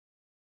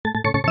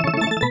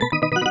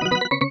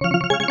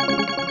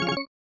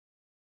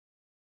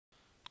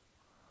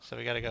So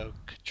we gotta go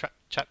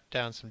chop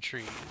down some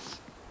trees.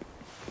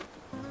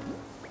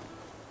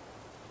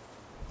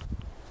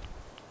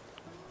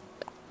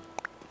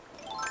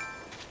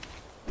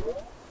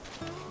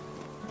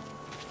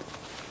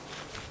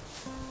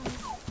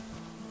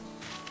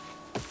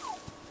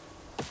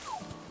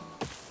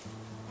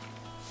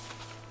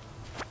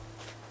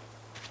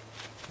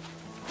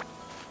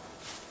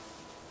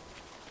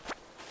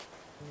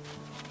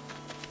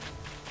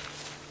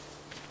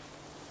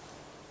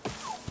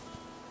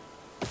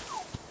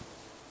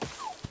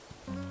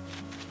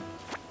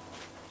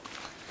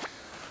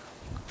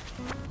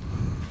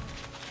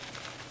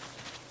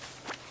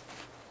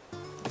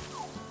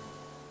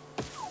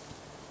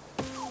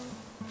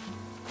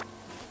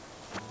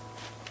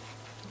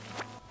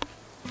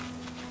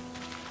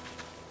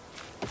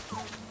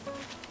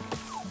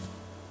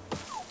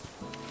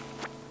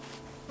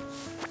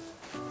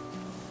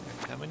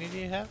 How many do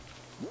you have?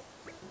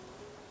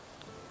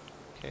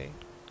 Okay.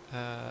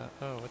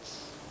 Oh,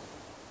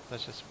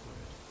 that's just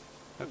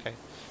wood. Okay.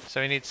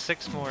 So we need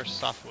 6 more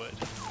softwood.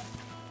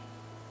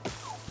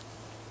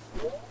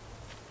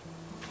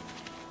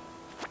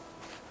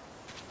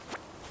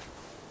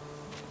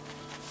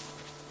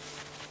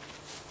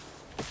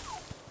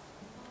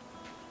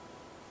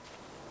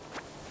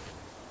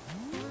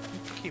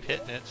 Keep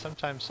hitting it.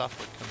 Sometimes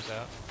softwood comes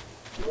out.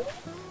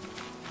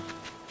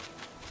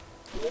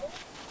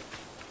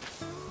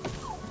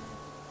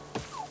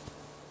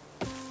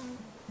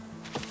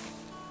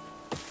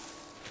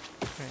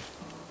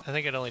 I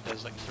think it only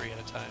does like 3 at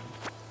a time.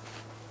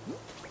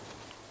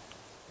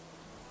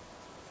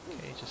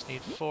 Okay, just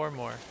need 4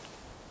 more.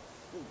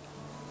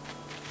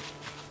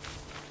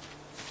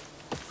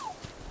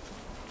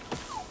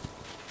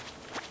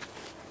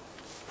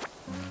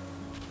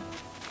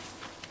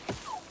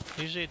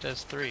 Usually it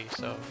does 3,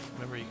 so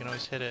remember you can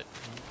always hit it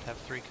and have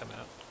 3 come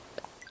out.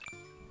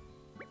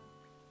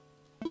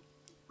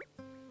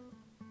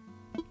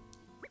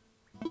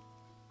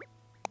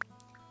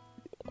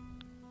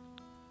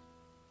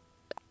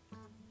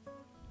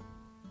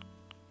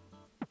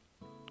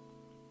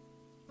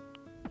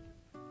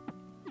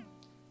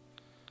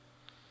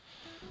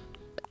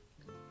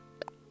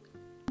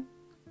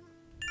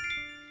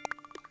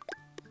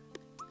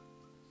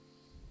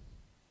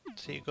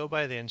 See, you go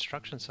by the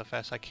instructions so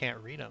fast I can't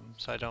read them,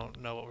 so I don't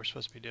know what we're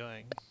supposed to be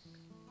doing.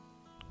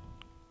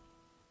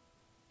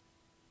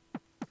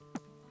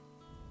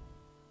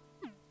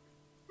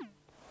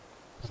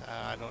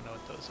 I don't know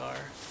what those are.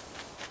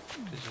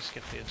 Just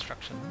skip the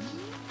instructions.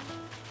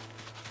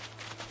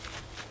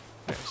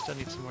 Alright, we still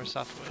need some more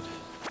softwood.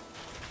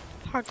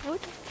 Hardwood?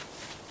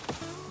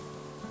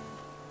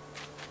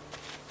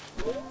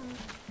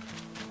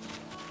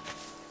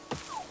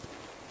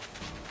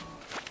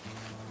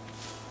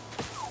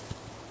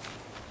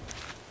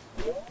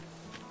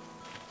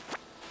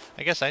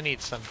 I guess I need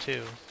some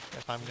too,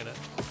 if I'm gonna,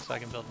 so I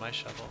can build my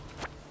shovel.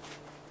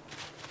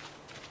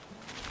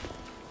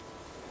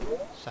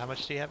 So how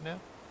much do you have now?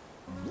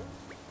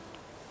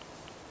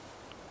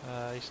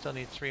 You still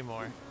need 3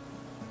 more.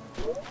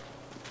 Oh,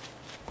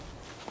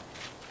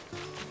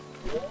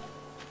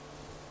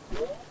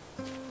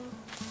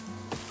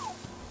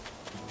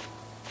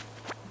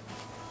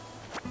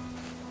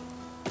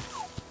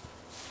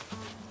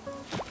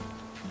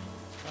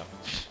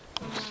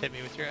 you just hit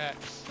me with your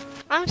axe.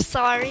 I'm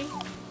sorry.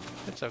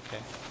 It's okay.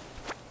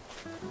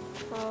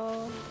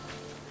 Oh.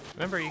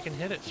 Remember, you can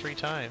hit it 3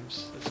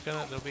 times.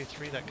 There'll be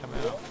 3 that come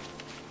out.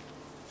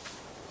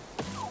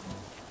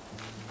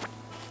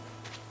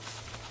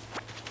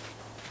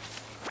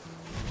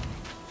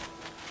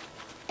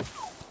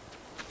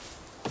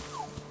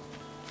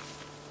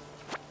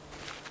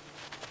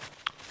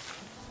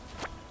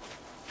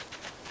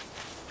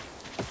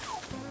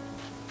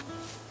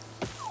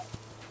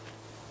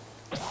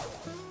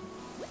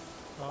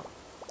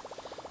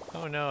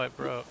 Oh no, it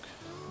broke.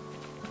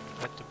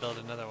 I have to build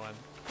another one.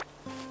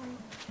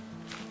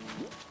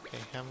 Okay,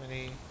 how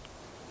many?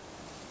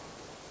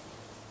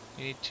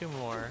 You need 2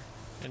 more.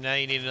 And now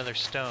you need another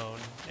stone,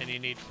 and you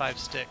need 5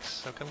 sticks.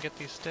 So come get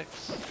these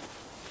sticks.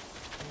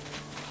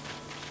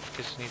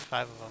 Because you need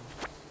 5 of them.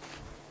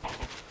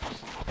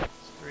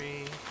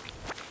 3,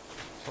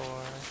 4.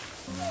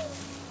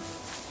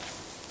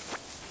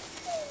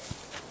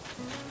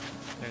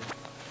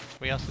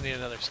 We also need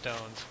another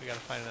stone, so we gotta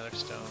find another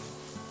stone.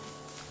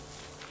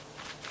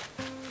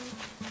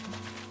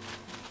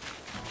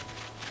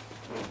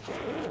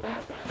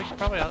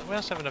 We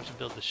also have enough to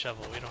build the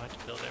shovel. We don't have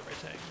to build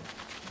everything.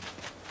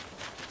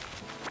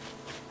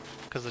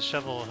 Because the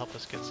shovel will help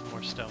us get some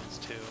more stones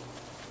too.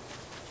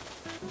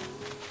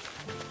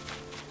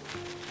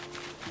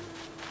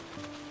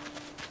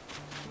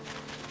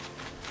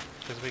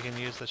 Because we can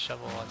use the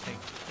shovel, I think,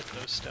 to hit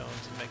those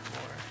stones and make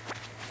more.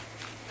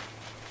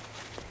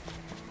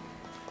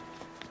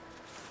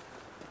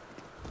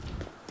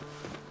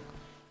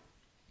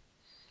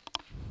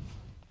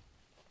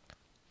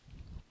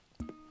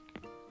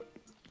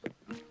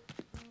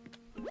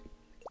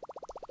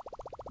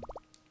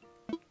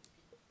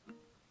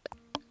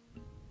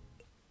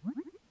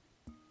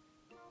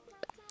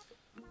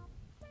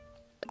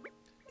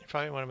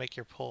 probably want to make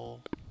your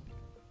pole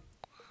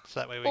so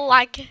that way we Oh, can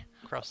I can.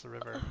 cross the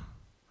river.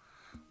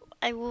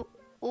 I will.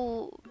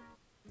 Oh,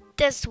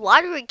 this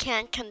water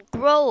can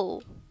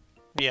grow.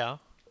 Yeah,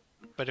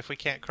 but if we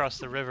can't cross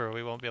the river,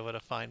 we won't be able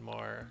to find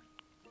more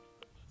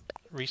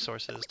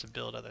resources to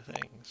build other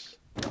things.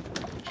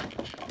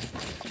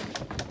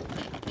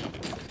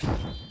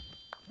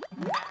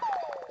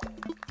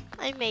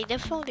 I made a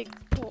floating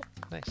pool.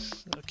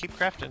 Nice. Keep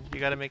crafting. You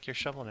gotta make your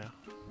shovel now.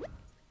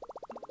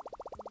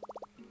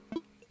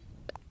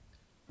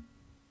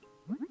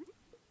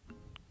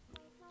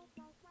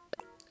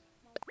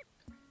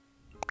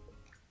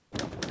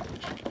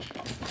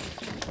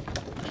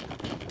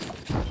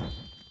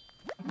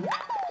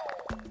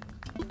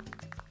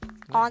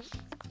 On, Nice.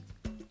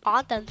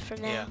 on done for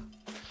now. Yeah.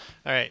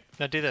 Alright,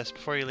 now do this.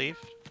 Before you leave,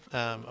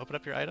 open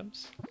up your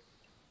items.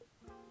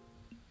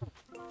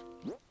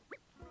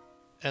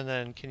 And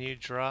then can you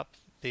drop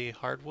the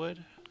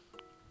hardwood?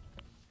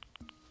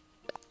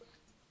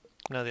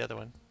 No, the other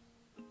one.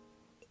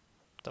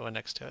 The one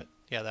next to it.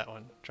 Yeah, that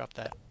one. Drop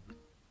that.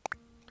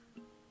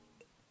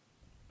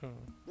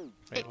 Ooh.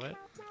 Wait, what?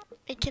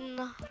 I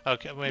can.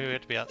 Okay, maybe we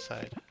have to be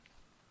outside.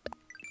 I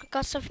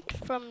got something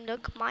from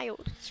Nook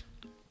Miles.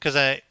 Because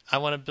I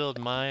want to build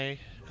my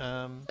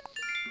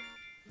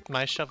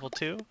my shovel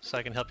too, so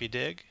I can help you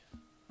dig.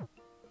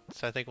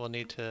 So I think we'll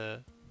need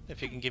to,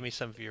 if you can give me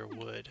some of your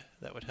wood,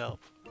 that would help.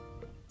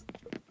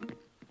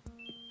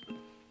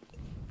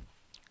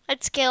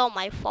 Let's scale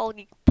my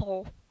floating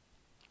pole.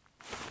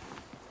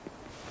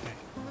 Okay.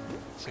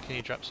 So can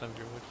you drop some of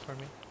your wood for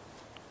me?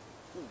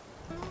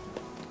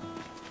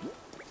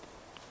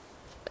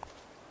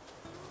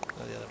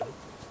 Oh, the other one.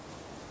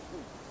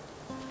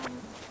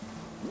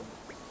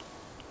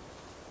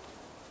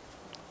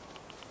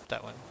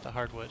 That one, the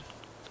hardwood.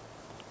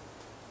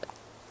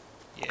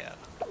 Yeah.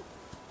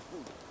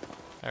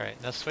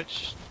 Alright, now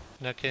switch.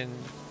 Now can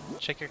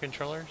check your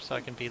controller so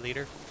I can be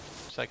leader,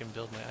 so I can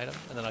build my item,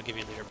 and then I'll give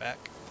you leader back.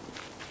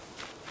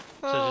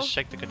 So Oh, just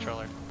shake the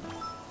controller. There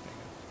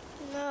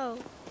you go. no.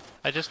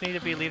 I just need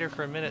to be leader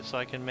for a minute so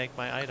I can make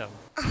my item.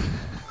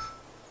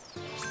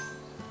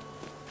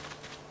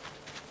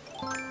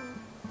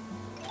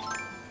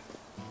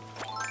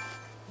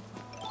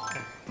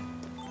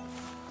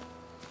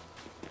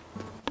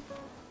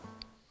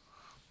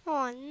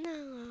 Oh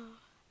no.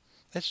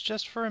 It's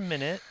just for a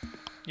minute.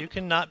 You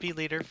can not be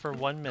leader for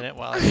 1 minute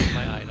while I make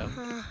my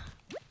item.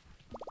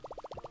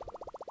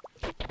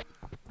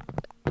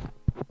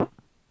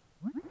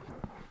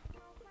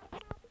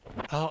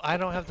 Oh, I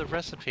don't have the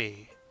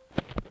recipe.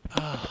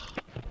 Oh.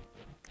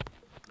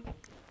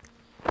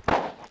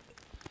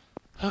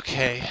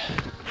 Okay.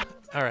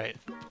 Alright.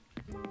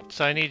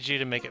 So I need you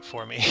to make it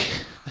for me.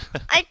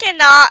 I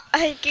cannot.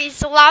 I can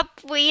swap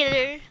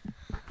leader.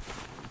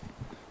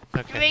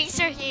 Okay. Raise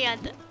your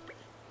hand.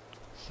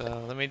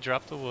 So let me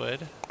drop the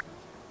wood.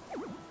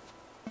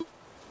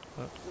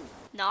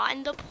 Not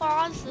in the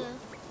plaza.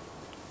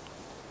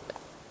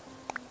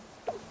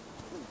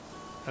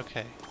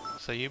 Okay.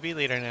 So you be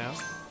leader now.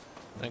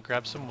 Then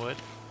grab some wood.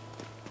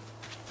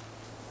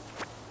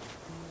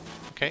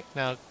 Okay,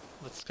 now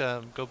let's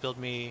go build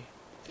me...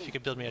 If you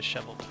could build me a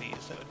shovel,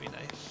 please, that would be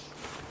nice.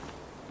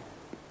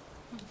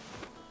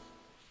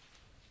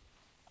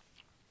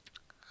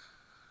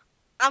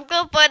 I'm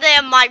gonna put it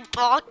in my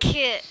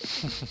bucket.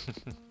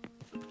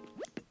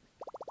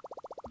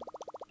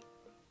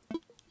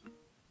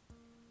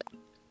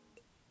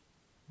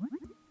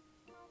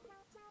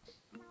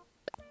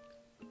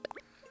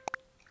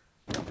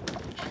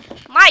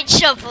 My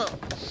shovel.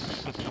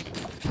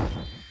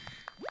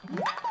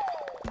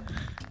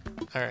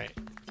 Alright.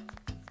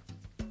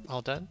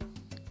 All done?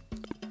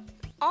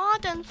 All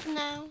done for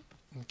now.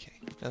 Okay.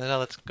 And then now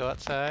let's go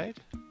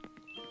outside.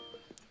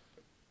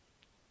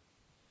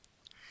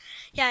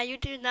 Yeah, you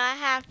do not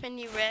have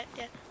any red.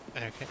 Yeah.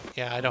 Okay.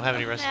 Yeah, I don't have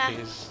any Yeah.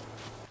 recipes.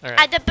 At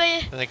Alright. the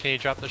base. And then can you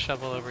drop the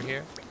shovel over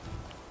here?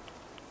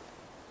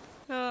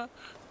 I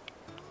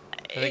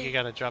think you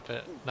gotta drop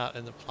it not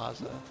in the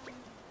plaza.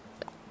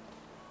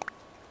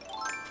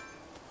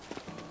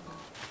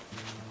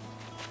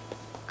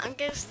 I'm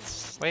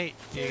just. Wait,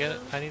 you get it?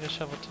 I need a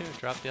shovel too.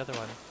 Drop the other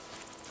one.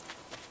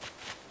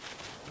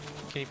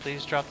 Can you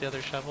please drop the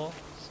other shovel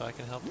so I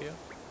can help you?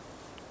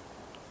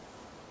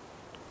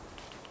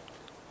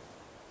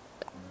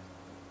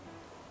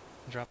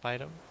 Drop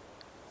item.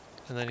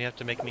 And then you have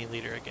to make me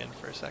leader again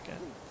for a second.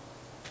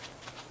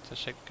 So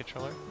shake the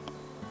controller.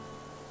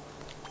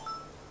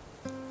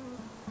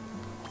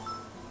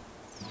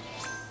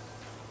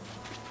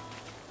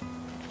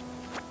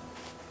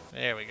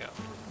 There we go.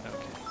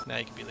 Okay, now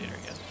you can be leader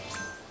again.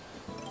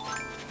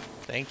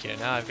 Thank you,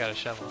 now I've got a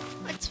shovel.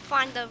 Let's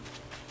find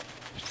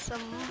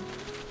some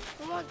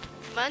more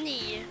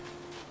money.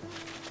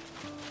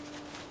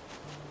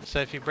 So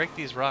if you break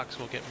these rocks,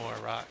 we'll get more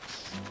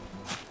rocks.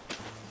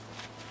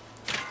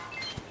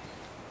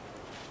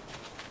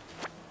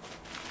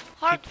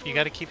 You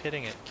gotta keep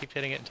hitting it. Keep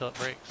hitting it until it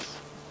breaks.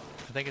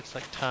 I think it's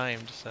like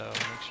timed, so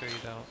make sure you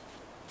don't.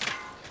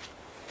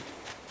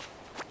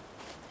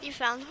 You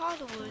found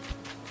hardwood.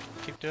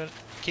 Keep doing it.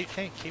 Keep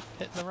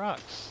hitting the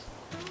rocks.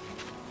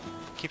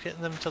 Keep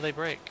hitting them until they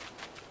break.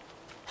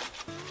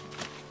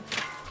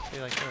 Be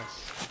like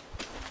this.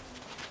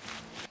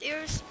 You're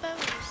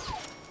exposed.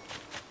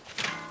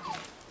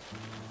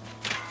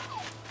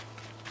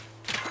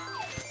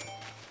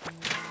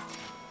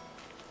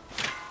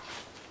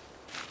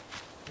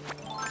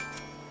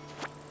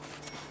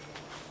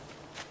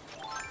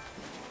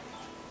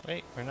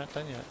 Wait, we're not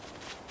done yet.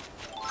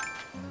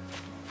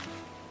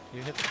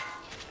 You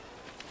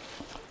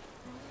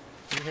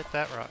hit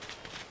that rock.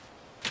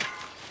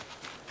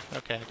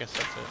 Okay, I guess that's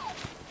it.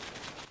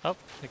 Oh,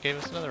 it gave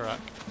us another rock.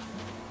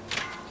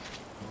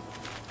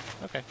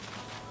 Okay.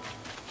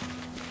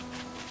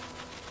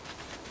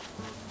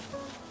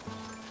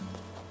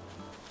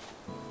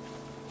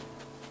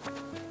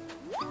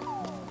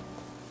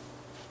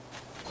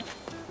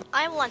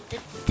 I want to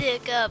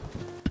dig up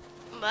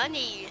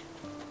money.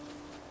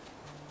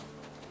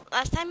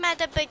 Last time at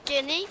the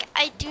beginning,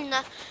 I do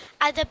not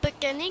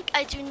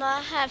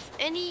have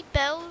any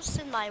bells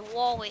in my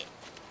wallet.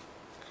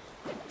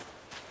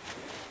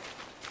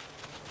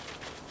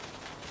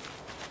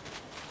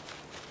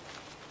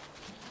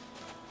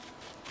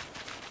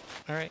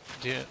 Alright,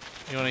 you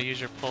want to use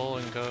your pole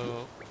and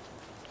go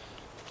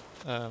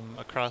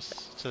across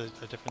to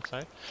a different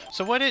side?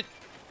 So what did...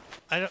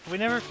 we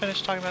never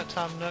finished talking about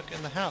Tom Nook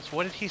in the house.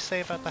 What did he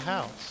say about the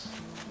house?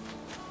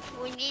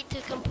 We need to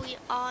complete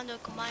all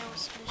Nook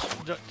Miles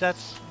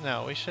missions.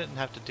 No, we shouldn't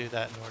have to do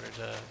that in order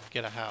to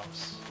get a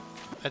house.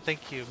 I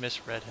think you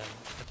misread him.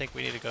 I think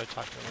we need to go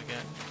talk to him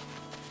again.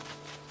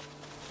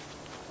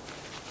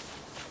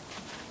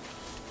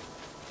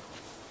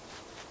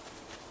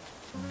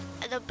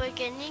 At the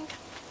beginning,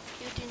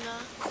 you do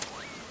not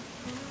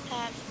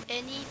have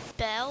any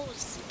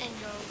bells in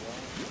your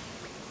wall.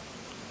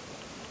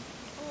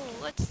 Oh,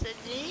 what's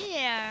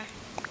there?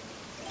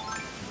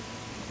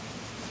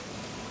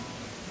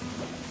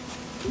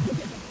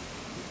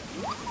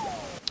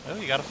 Oh,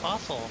 you got a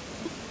fossil.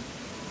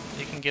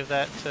 You can give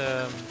that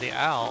to the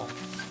owl.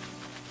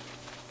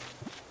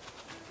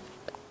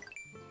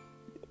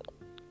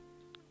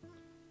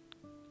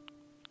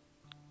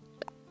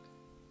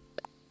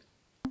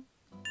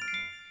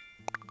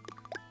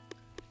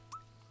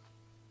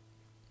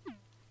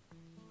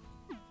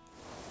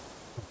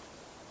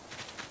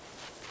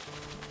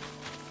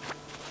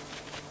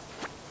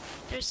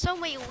 There's so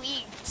many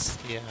weeds.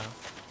 Yeah.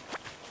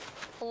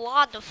 A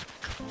lot of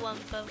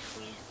clump of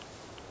weeds.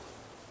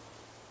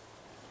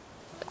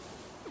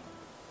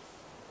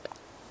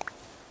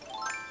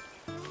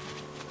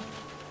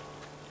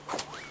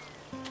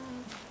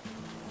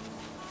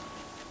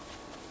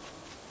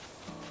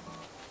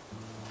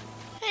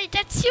 Hey,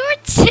 that's your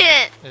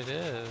tent! It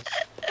is.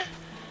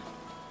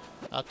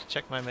 I'll have to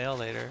check my mail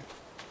later.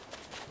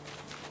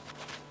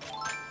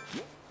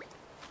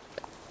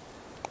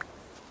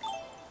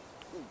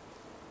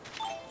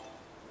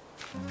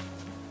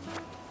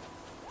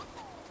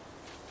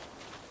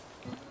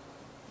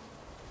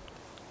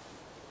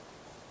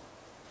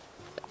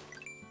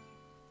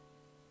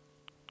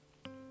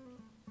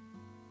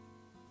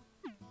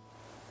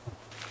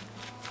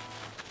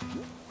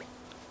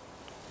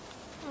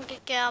 I'm gonna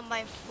get out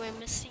my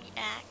flimsy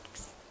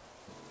axe.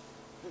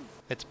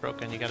 It's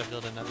broken, you gotta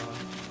build another one.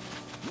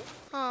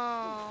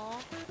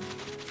 Aww.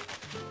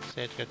 So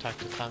you have to go talk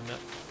to Tom Nook.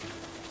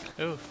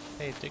 Ooh,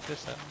 hey, dig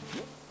this up.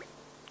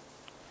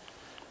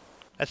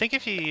 I think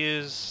if you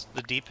use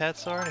the D-pad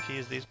sword, if you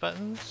use these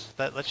buttons,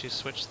 that lets you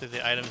switch through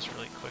the items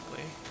really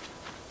quickly.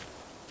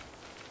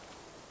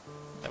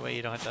 That way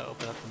you don't have to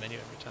open up the menu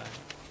every time.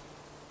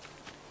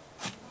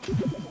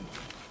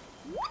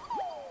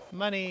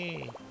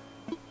 Money!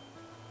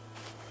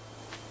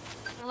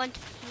 What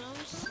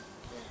flows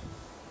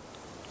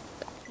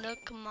the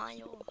Nook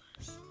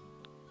Miles?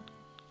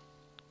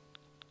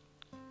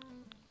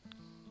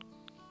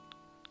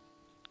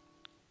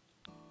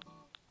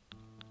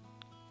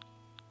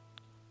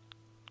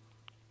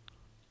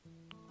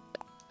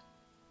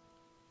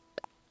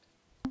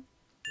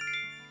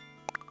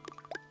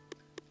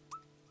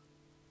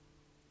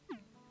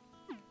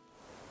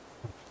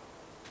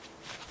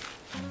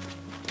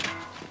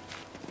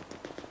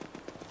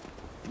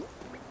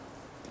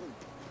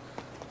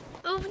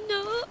 Oh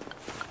no!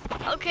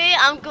 Okay,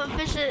 I'm gonna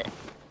visit.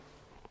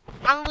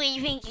 I'm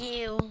leaving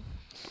you.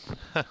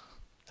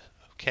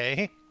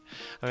 Okay.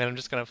 I mean, I'm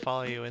just gonna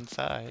follow you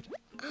inside.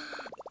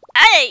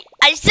 Hey!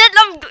 I said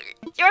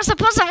you're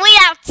supposed to wait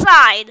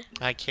outside!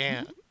 I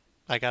can't.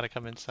 I gotta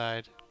come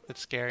inside. It's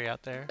scary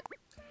out there.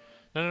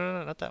 No, no,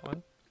 no, not that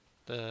one.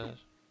 The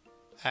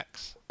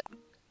axe.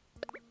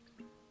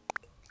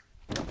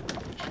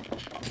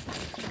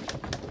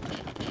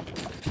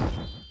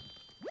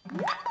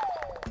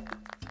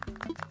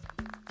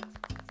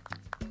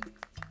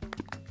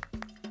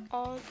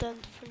 All done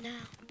for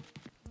now.